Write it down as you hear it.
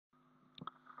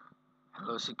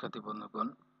Hello শিক্ষার্থী বন্ধুগণ,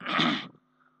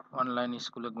 online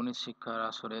স্কুলে গণিত শিক্ষার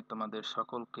আসরে তোমাদের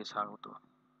সকলকে স্বাগত।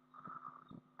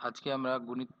 আজকে আমরা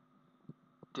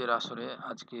গণিতের আসরে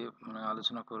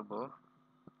আলোচনা করব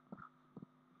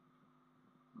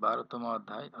 12তম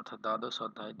অধ্যায় অর্থাৎ দ্বাদশ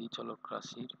অধ্যায় দ্বিচলক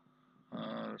রাশির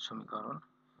সমীকরণ।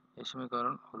 এই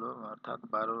সমীকরণ হলো অর্থাৎ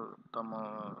 12তম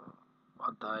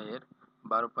অধ্যায়ের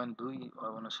 12.2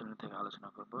 অনুশীলনী থেকে আলোচনা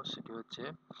করব। সেটি হচ্ছে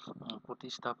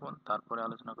প্রতিস্থাপন। তারপরে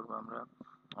আলোচনা করব আমরা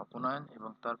অপনয়ন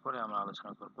এবং তারপরে আমরা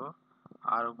আলোচনা করব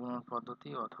আর গুণন পদ্ধতি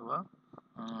অথবা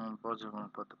বজ্রগুণন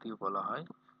পদ্ধতিও বলা হয়।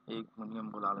 এই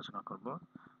নিয়মগুলো আলোচনা করব।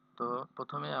 তো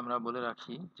প্রথমে আমরা বলে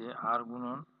রাখি যে আর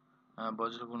গুণন,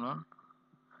 বজ্রগুণন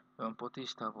এবং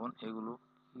প্রতিস্থাপন এগুলো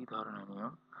কি ধরনের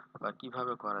নিয়ম বা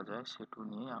কিভাবে করা যায় সেটু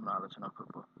নিয়ে আমরা আলোচনা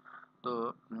করব। তো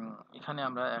এখানে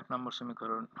আমরা 1 নম্বর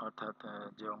সমীকরণ অর্থাৎ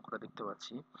যে অঙ্কটা দেখতে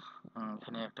পাচ্ছি,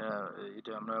 এখানে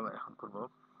এটা আমরা এখন করব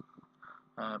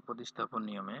প্রতিস্থাপন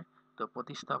নিয়মে। তো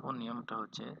প্রতিস্থাপন নিয়মটা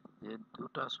হচ্ছে যে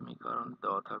দুটা সমীকরণ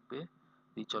দেওয়া থাকবে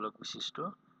দ্বিচলক বিশিষ্ট,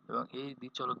 এবং এই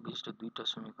দ্বিচলক বিশিষ্ট দুইটা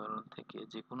সমীকরণ থেকে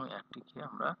যে কোনো একটিকে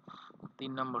আমরা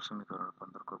 3 নম্বর সমীকরণ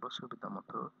রূপান্তর করব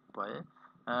সুবিধামতো উপায়ে,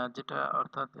 যেটা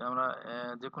অর্থাৎ আমরা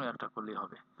যে কোনো একটা করলেই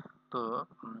হবে। তো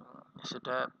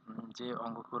সেটা যে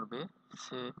অঙ্ক করবে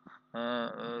সে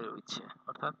ইচ্ছে,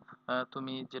 অর্থাৎ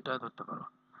তুমি যেটা ধরতে পারো,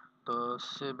 তো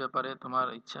সে ব্যাপারে তোমার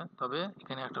ইচ্ছা। তবে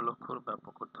এখানে একটা লক্ষ্য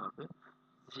ব্যাপক করতে হবে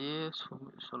যে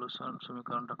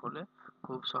সমীকরণটা করলে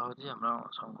খুব সহজেই আমরা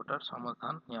অঙ্কটার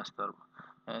সমাধান নিয়ে আসতে পারবো,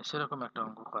 সেরকম একটা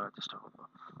অঙ্ক করার চেষ্টা করব,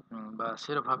 বা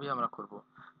সেরভাবেই আমরা করব।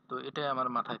 তো এটাই আমার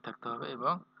মাথায় থাকতে হবে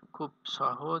এবং খুব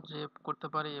সহজে করতে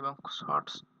পারি এবং শর্ট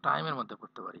টাইমের মধ্যে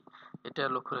করতে পারি, এটা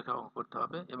লক্ষ্য রেখে অঙ্ক করতে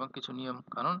হবে এবং কিছু নিয়ম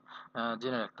কানুন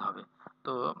জেনে রাখতে হবে।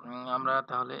 তো আমরা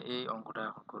তাহলে এই অঙ্কটা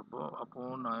এখন করব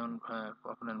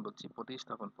অপনয়ন বলছি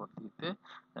প্রতিস্থাপন পদ্ধতিতে।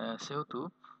 সেহেতু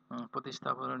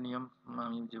প্রতিস্থাপনের নিয়ম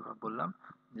আমি যেভাবে বললাম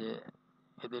যে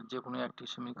এদের যে কোনো একটি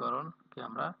সমীকরণকে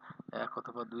আমরা 1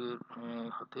 অথবা 2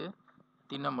 হতে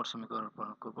 3 নম্বর সমীকরণ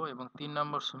রূপান্তর করব, এবং 3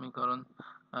 নম্বর সমীকরণ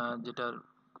যেটার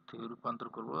থেকে রূপান্তর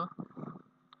করব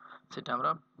সেটা আমরা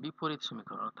বিপরীত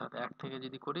সমীকরণ অর্থাৎ 1 থেকে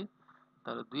যদি করি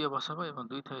তাহলে 2 এ বসাবো এবং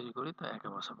 2 থেকে যদি করি তা 1 এ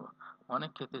বসাবো।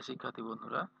 অনেক ক্ষেত্রে শিক্ষার্থী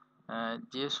বন্ধুরা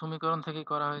যে সমীকরণ থেকে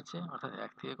করা হয়েছে অর্থাৎ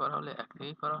 1 থেকে করা হলে 1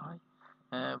 থেকেই করা হয়,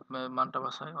 মানটা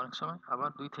বসায় অনেক সময়, আবার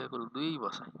 2 থেকে করলে 2ই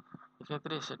বসায়,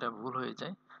 এক্ষেত্রে সেটা ভুল হয়ে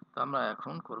যায়। তো আমরা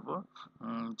এখন করব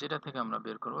যেটা থেকে আমরা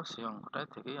বের করব সেই অঙ্কটা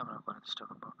থেকেই আমরা করার চেষ্টা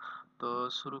করব। তো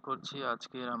শুরু করছি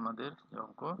আজকের আমাদের যে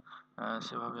অঙ্ক,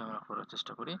 সেভাবে আমরা করার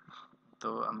চেষ্টা করি। তো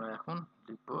আমরা এখন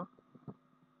লিখব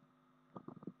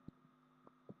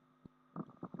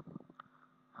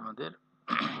আমাদের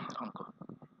অঙ্ক।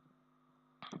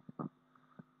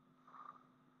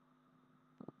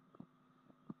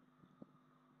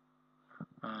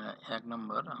 1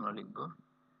 নম্বর আমরা লিখব,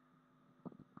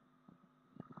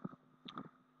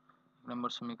 1 নম্বর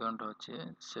সমীকরণটা হচ্ছে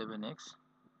 7x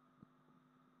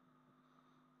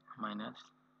minus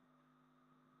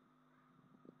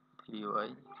 3y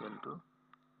equal to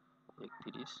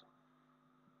 31,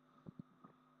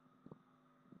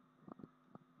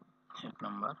 1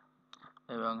 নম্বর,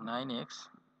 এবং 9x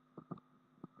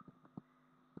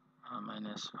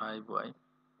minus 5y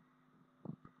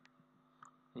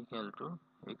equal to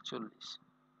 41,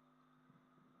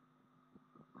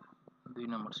 2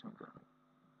 নম্বর সমীকরণ।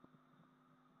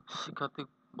 শিক্ষার্থী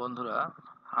বন্ধুরা,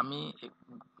 আমি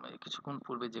কিছুক্ষণ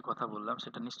পূর্বে যে কথা বললাম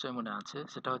সেটা নিশ্চয়ই মনে আছে,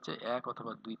 সেটা হচ্ছে 1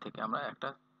 অথবা 2 থেকে আমরা একটা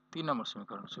 3 নম্বর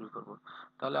সমীকরণ শুরু করব।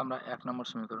 তাহলে আমরা 1 নম্বর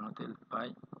সমীকরণ হতে পাই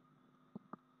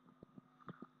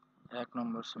 1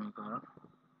 নম্বর সমীকরণ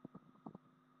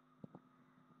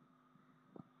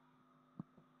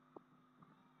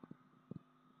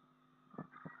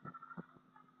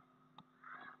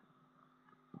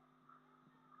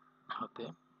হতে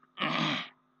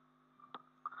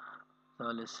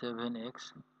তাহলে 7x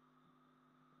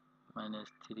minus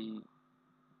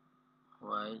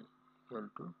 3y equal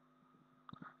to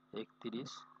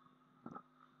 31,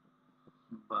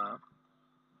 বা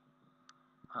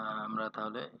আমরা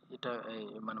তাহলে এটা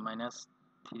মানে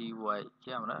 -3y কে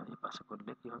আমরা এই পাশে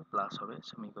করলে কি হবে, প্লাস হবে।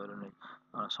 সমীকরণের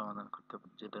আমরা সমাধান করতে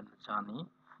যেটা জানি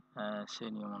সেই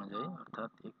নিয়ম অনুযায়ী, অর্থাৎ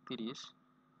 31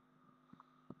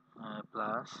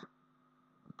 প্লাস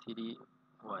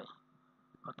 3y,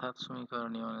 অর্থাৎ সমীকরণ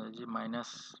নিয়ম অনুযায়ী মাইনাস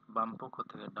বাম পক্ষ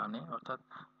থেকে ডানে, অর্থাৎ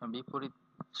বিপরীত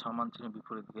সমান চিহ্ন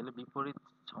বিপরীত গেলে বিপরীত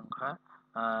সংখ্যা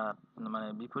মানে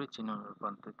বিপরীত চিহ্ন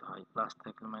রূপান্তরিত হয়, প্লাস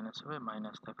থাকলে মাইনাস হবে,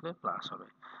 মাইনাস থাকলে প্লাস হবে।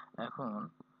 এখন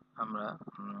আমরা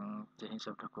যে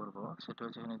হিসাবটা করব সেটা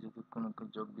হচ্ছে এখানে যদি কোনো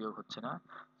যোগ বিয়োগ হচ্ছে না,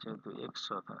 সেহেতু x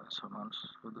সমান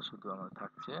শুধু আমাদের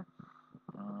থাকছে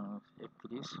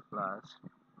 31 plus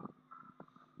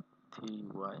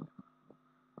 3y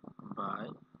by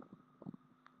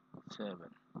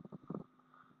 7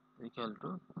 equal to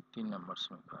 3 নম্বর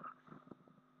সমীকরণ।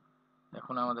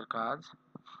 এখন আমাদের কাজ,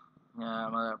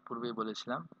 আমরা পূর্বেই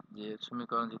বলেছিলাম যে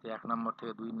সমীকরণ যদি 1 নম্বর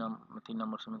থেকে 3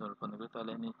 নম্বর সমীকরণ উৎপন্ন করি,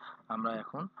 তাহলে আমরা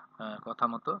এখন কথা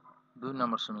মতো 2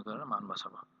 নম্বর সমীকরণের মান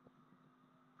বসাবো।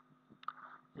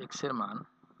 x এর মান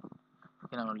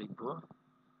এখানে আমরা লিখব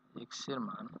x এর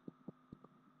মান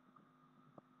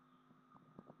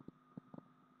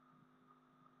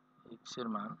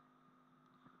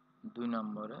 2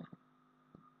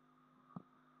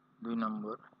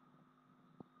 নম্বর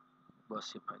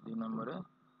বসিয়ে পাই, 2 নম্বরে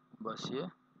বসিয়ে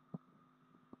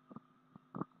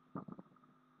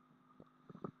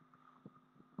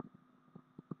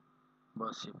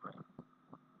পাই।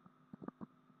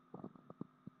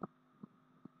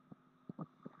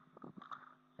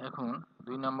 এখন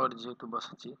 2 নম্বর যেহেতু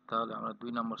বসাচ্ছি, তাহলে আমরা 2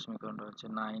 নম্বর সমীকরণটা হচ্ছে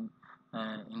 9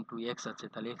 ইন্টু এক্স আছে,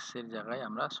 তাহলে এক্স এর জায়গায়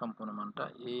আমরা সম্পূর্ণ মানটা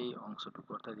এই অংশটুকু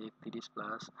অর্থাৎ 31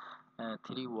 প্লাস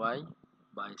 3y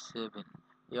বাই 7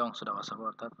 এই অংশটা বসাবো,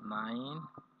 অর্থাৎ 9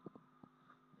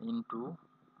 ইন্টু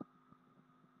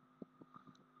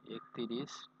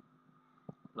 31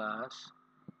 প্লাস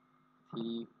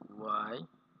 3y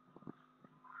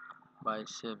বাই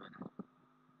 7,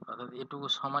 অর্থাৎ এটুকু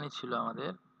সমানই ছিল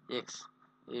আমাদের x,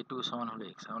 এইটুকু সমান হলো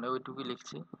x, আমরা ওইটুকুই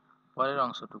লিখছি। পরের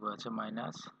অংশটুকু আছে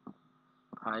মাইনাস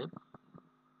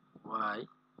 5y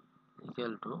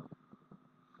ইকুয়াল টু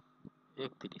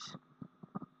 31।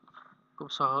 খুব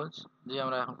সহজ যে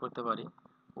আমরা এখন করতে পারি,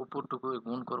 উপরটুকু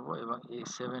গুণ করব এবং এই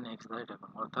 7x দ্বারা এটা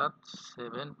করব, অর্থাৎ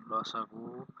 7 লসাগু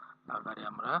আকারে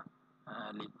আমরা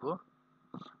লিখব।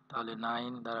 তাহলে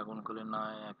 9 দ্বারা গুণ করলে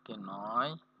 9 একে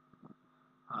 9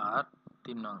 আর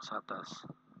 3 নং 27,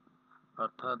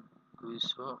 অর্থাৎ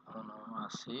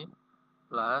 279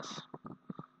 প্লাস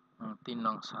 3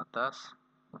 নং 27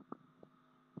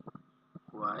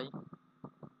 y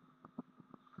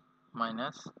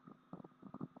মাইনাস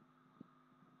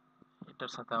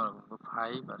এটার সাথে আমরা গুণ করব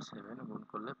 5 আর 7 গুণ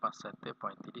করলে 5 4 তে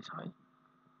 35 হয়,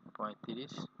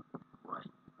 35 y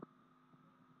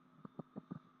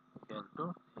ইকুয়াল টু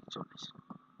 41।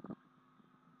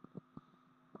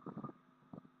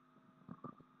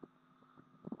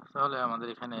 তাহলে আমাদের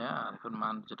এখানে এখন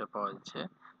মান যেটা পাওয়া যাচ্ছে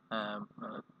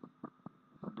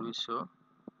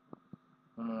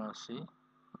 279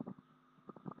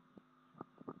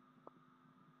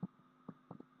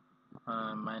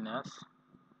 মাইনাস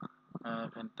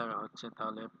এখানে টাকা হচ্ছে,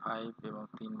 তাহলে 5 এবং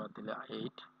 3 বাদ দিলে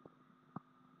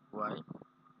 8y,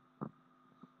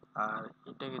 আর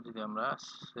এটাকে যদি আমরা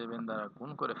 7 দ্বারা গুণ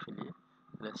করে ফেলি,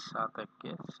 তাহলে 7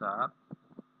 একে 7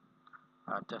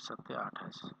 আর 4 7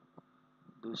 28,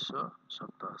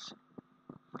 287।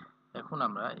 এখন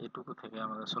আমরা এটুকু থেকে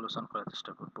আমাদের সলিউশন করার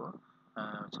চেষ্টা করব,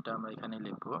 যেটা আমরা এখানে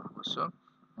লিখব অবশ্য।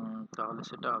 তাহলে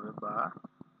সেটা হবে বা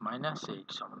 -8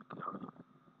 সমান কি হবে,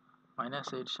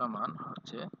 -8 সমান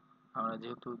হচ্ছে, আমরা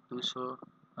যেহেতু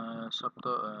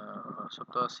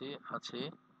 287 আছে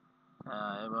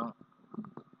এবং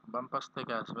বাম পাশ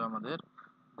থেকে আসবে আমাদের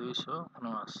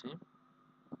 279,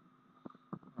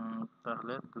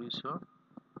 তাহলে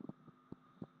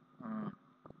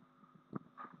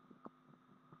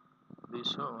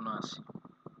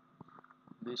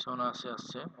 279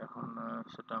 আসছে। এখন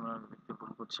সেটা আমরা লিখতে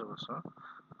ভুল করছি অবশ্য,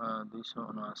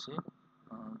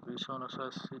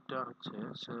 279টা হচ্ছে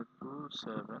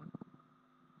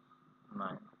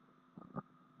 279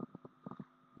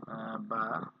 বা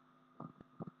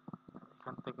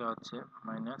এখান থেকে হচ্ছে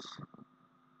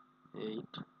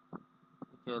 -8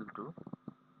 ইকুয়াল টু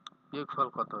বিয়োগফল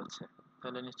কত হচ্ছে,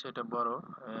 তাহলে নিশ্চয়ই এটা বড়,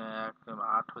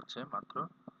 8 হচ্ছে মাত্র,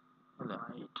 তাহলে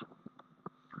 8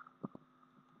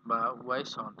 বা y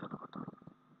সমান তাহলে কত,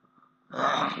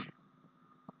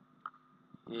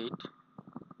 8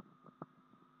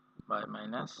 বাই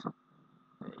 -8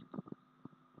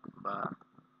 বা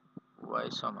y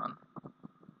সমান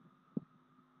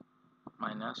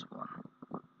 -1।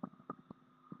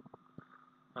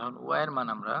 এখন y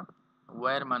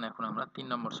এর মান এখন আমরা 3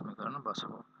 নম্বর সমীকরণে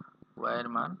বসাবো, y এর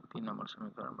মান 3 নম্বর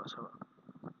সমীকরণ বসাবো।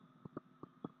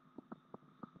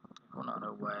 এখন আমরা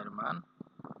y এর মান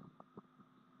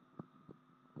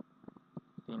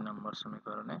 3 নম্বর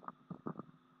সমীকরণে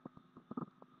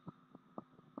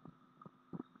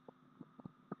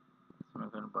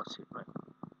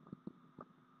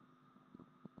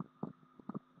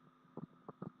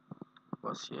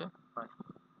বসিয়ে পাই।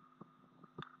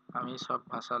 আমি সব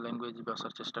ভাষা ল্যাঙ্গুয়েজ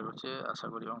বসার চেষ্টা করছি, আশা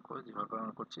করি অঙ্ক যেভাবে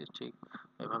আমরা করছি ঠিক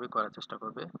এভাবে করার চেষ্টা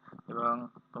করবে। এবং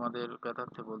তোমাদের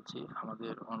জ্ঞাতার্থে বলছি,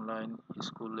 আমাদের অনলাইন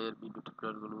স্কুলের ভিডিও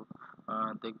টিউটোরিয়ালগুলো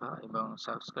দেখবা এবং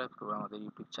সাবস্ক্রাইব করবা আমাদের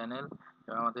ইউটিউব চ্যানেল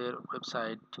আমাদের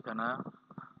ওয়েবসাইট ঠিকানা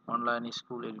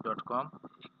onlineschool.com।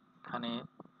 এখানে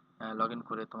লগ ইন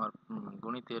করে তোমার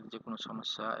গণিতের যে কোনো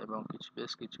সমস্যা এবং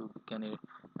বেশ কিছু বিজ্ঞানের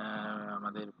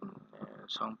আমাদের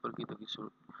সম্পর্কিত কিছু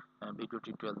ভিডিও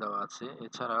টিউটোরিয়াল দেওয়া আছে।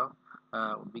 এছাড়াও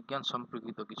বিজ্ঞান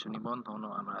সম্পর্কিত কিছু নিবন্ধনও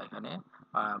আমরা এখানে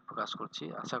প্রকাশ করছি।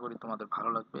 আশা করি তোমাদের ভালো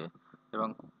লাগবে এবং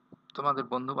তোমাদের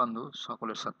বন্ধু বান্ধব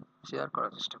সকলের সাথে শেয়ার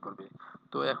করার চেষ্টা করবে।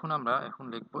 তো এখন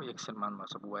লিখবো এক্স এর মান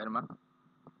বসাবো ওয়াই এর মান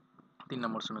 3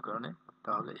 নম্বর সমীকরণে।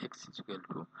 তাহলে x ইকুয়াল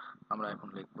টু আমরা এখন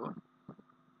লিখবো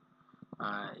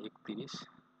 31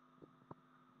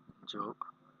 যোগ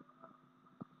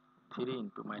 3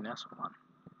 ইন্টু মাইনাস 1।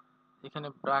 এখানে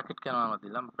ব্র্যাকেট কেন আমরা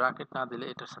দিলাম? ব্র্যাকেট না দিলে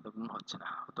এটার সাথে গুণ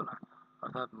হতো না,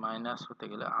 অর্থাৎ মাইনাস হতে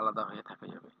গেলে আলাদা হয়ে থাকে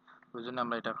যাবে। ওই জন্য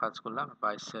আমরা এটা কাজ করলাম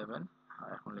বাই 7।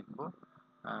 এখন লিখবো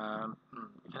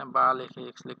এখানে বা লিখে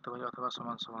এক্স লিখতে পারি অথবা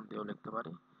সমান সমান দিয়েও লিখতে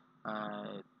পারি।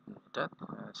 এটা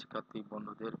শিক্ষার্থী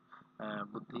বন্ধুদের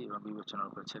বুদ্ধি এবং বিবেচনার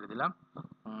উপর ছেড়ে দিলাম।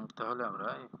 তাহলে আমরা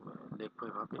লিখবো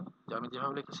এভাবে, যে আমি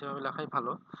যেভাবে লিখি সেভাবে লেখাই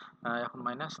ভালো। এখন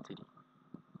মাইনাস 3,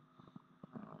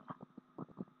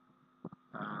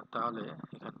 তাহলে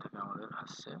এখান থেকে আমাদের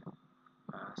আসছে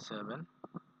 7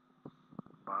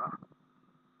 বা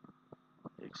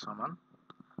x সমান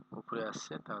উপরে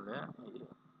আসছে, তাহলে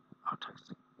 28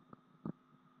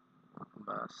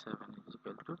 বা 7 ইজ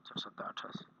ইকুয়াল টু 4 7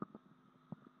 28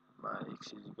 বা x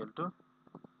ইজ ইকুয়াল টু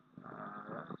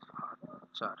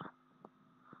 4।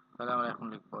 তাহলে আমরা এখন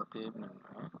লিখবো অতএব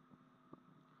নির্ণয়ে,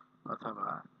 অথবা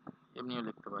এমনিও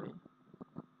লিখতে পারি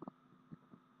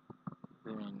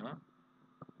নির্ণয়ে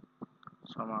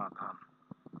সমাধান।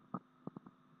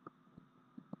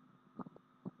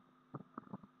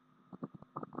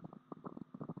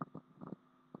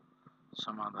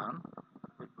 সমাধান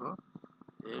লিখবো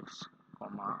x,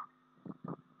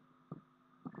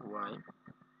 y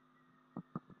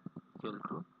ইকুয়াল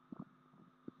টু,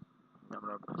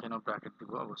 আমরা এখানে ব্র্যাকেট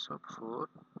দিব অবশ্য, 4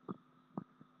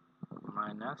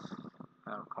 মাইনাস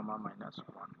মাইনাস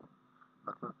 1,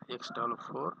 অর্থাৎ x টা হলো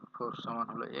 4, 4 সমান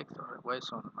হলো x, y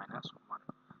সমান মাইনাস 1।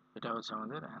 এটা হচ্ছে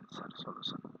আমাদের অ্যান্সার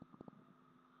সলিউশন।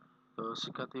 তো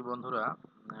শিক্ষার্থী বন্ধুরা,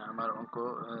 আমার অঙ্ক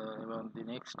এবং দি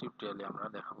নেক্সট টিউটোরিয়ালে আমরা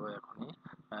দেখাবো এখনই,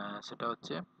 সেটা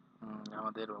হচ্ছে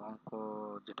আমাদের অঙ্ক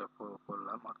যেটা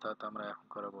করলাম, অর্থাৎ আমরা এখন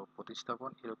করাবো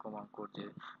প্রতিস্থাপন। এরকম অঙ্কর যে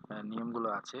নিয়মগুলো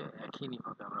আছে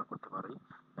একইভাবে আমরা করতে পারি।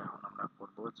 এখন আমরা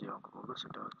করব যে অঙ্কগুলো,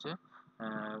 সেটা হচ্ছে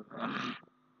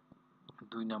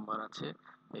 2 নম্বর আছে।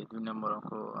 এই 2 নম্বর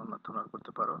অঙ্ক তোমরা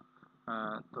করতে পারো।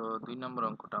 তো 2 নম্বর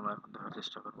অঙ্কটা আমরা এখন দেখার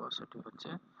চেষ্টা করব। সেটি হচ্ছে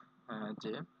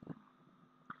যে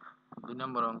 2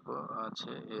 নম্বর অঙ্ক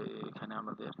আছে, এখানে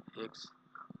আমাদের x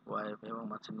y এবং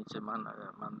মাছের নিচে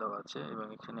মান দেওয়া আছে এবং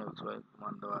এখানে x y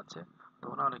মান দেওয়া আছে।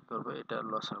 তখন আমরা কি করবো, এটা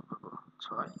লসাগু করব।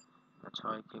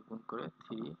 6 কে গুণ করে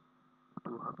 3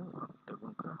 2 হবে এবং এটা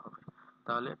গুণ করে হবে।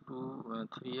 তাহলে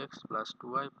 3x plus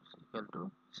 2y equal to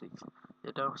 6।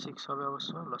 এটাও 6 হবে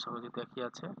অবশ্য, লসাগু যেহেতু একই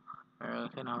আছে।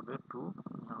 এখানে হবে 2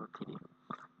 হবে 3,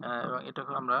 এবং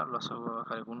এটাকে আমরা লসাগু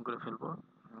আকারে গুণ করে ফেলবো।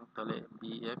 তাহলে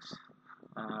bx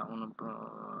এবং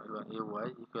ay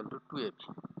ইকুয়াল টু 2ab,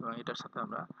 এবং এটার সাথে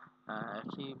আমরা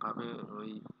একইভাবে ওই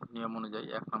নিয়ম অনুযায়ী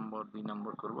 1 নম্বর 2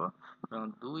 নম্বর করব, এবং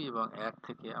 2 এবং 1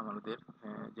 থেকে আমাদের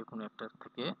যে কোনো একটার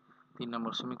থেকে 3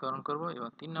 নম্বর সমীকরণ করব, এবং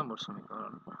 3 নম্বর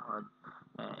সমীকরণ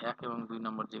 1 এবং 2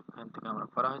 নম্বর যেখান থেকে আমরা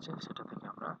করা হয়েছে সেটা থেকে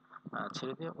আমরা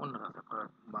ছেড়ে দিয়ে অন্য রাতে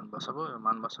মান বসাবো।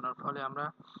 মান বসানোর ফলে আমরা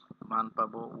মান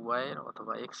পাবো y এর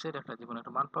অথবা x এর একটা যে কোনো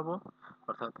একটা মান পাবো,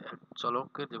 অর্থাৎ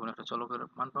চলকের যে কোনো একটা চলকের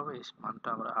মান পাবো। এই মানটা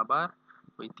আমরা আবার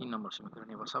ওই 3 নম্বর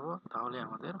সমীকরণে বসাবো, তাহলে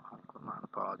আমাদের অঙ্কের মান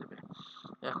পাওয়া যাবে।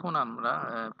 এখন আমরা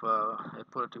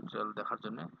এরপরে টিউটোরিয়াল দেখার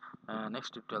জন্য,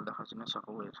 নেক্সট টিউটোরিয়াল দেখার জন্য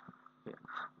সকলের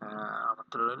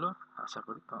আমন্ত্রণ রইল। আশা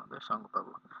করি তোমাদের সঙ্গ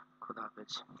পাবো। খোদা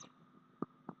হাফেজ।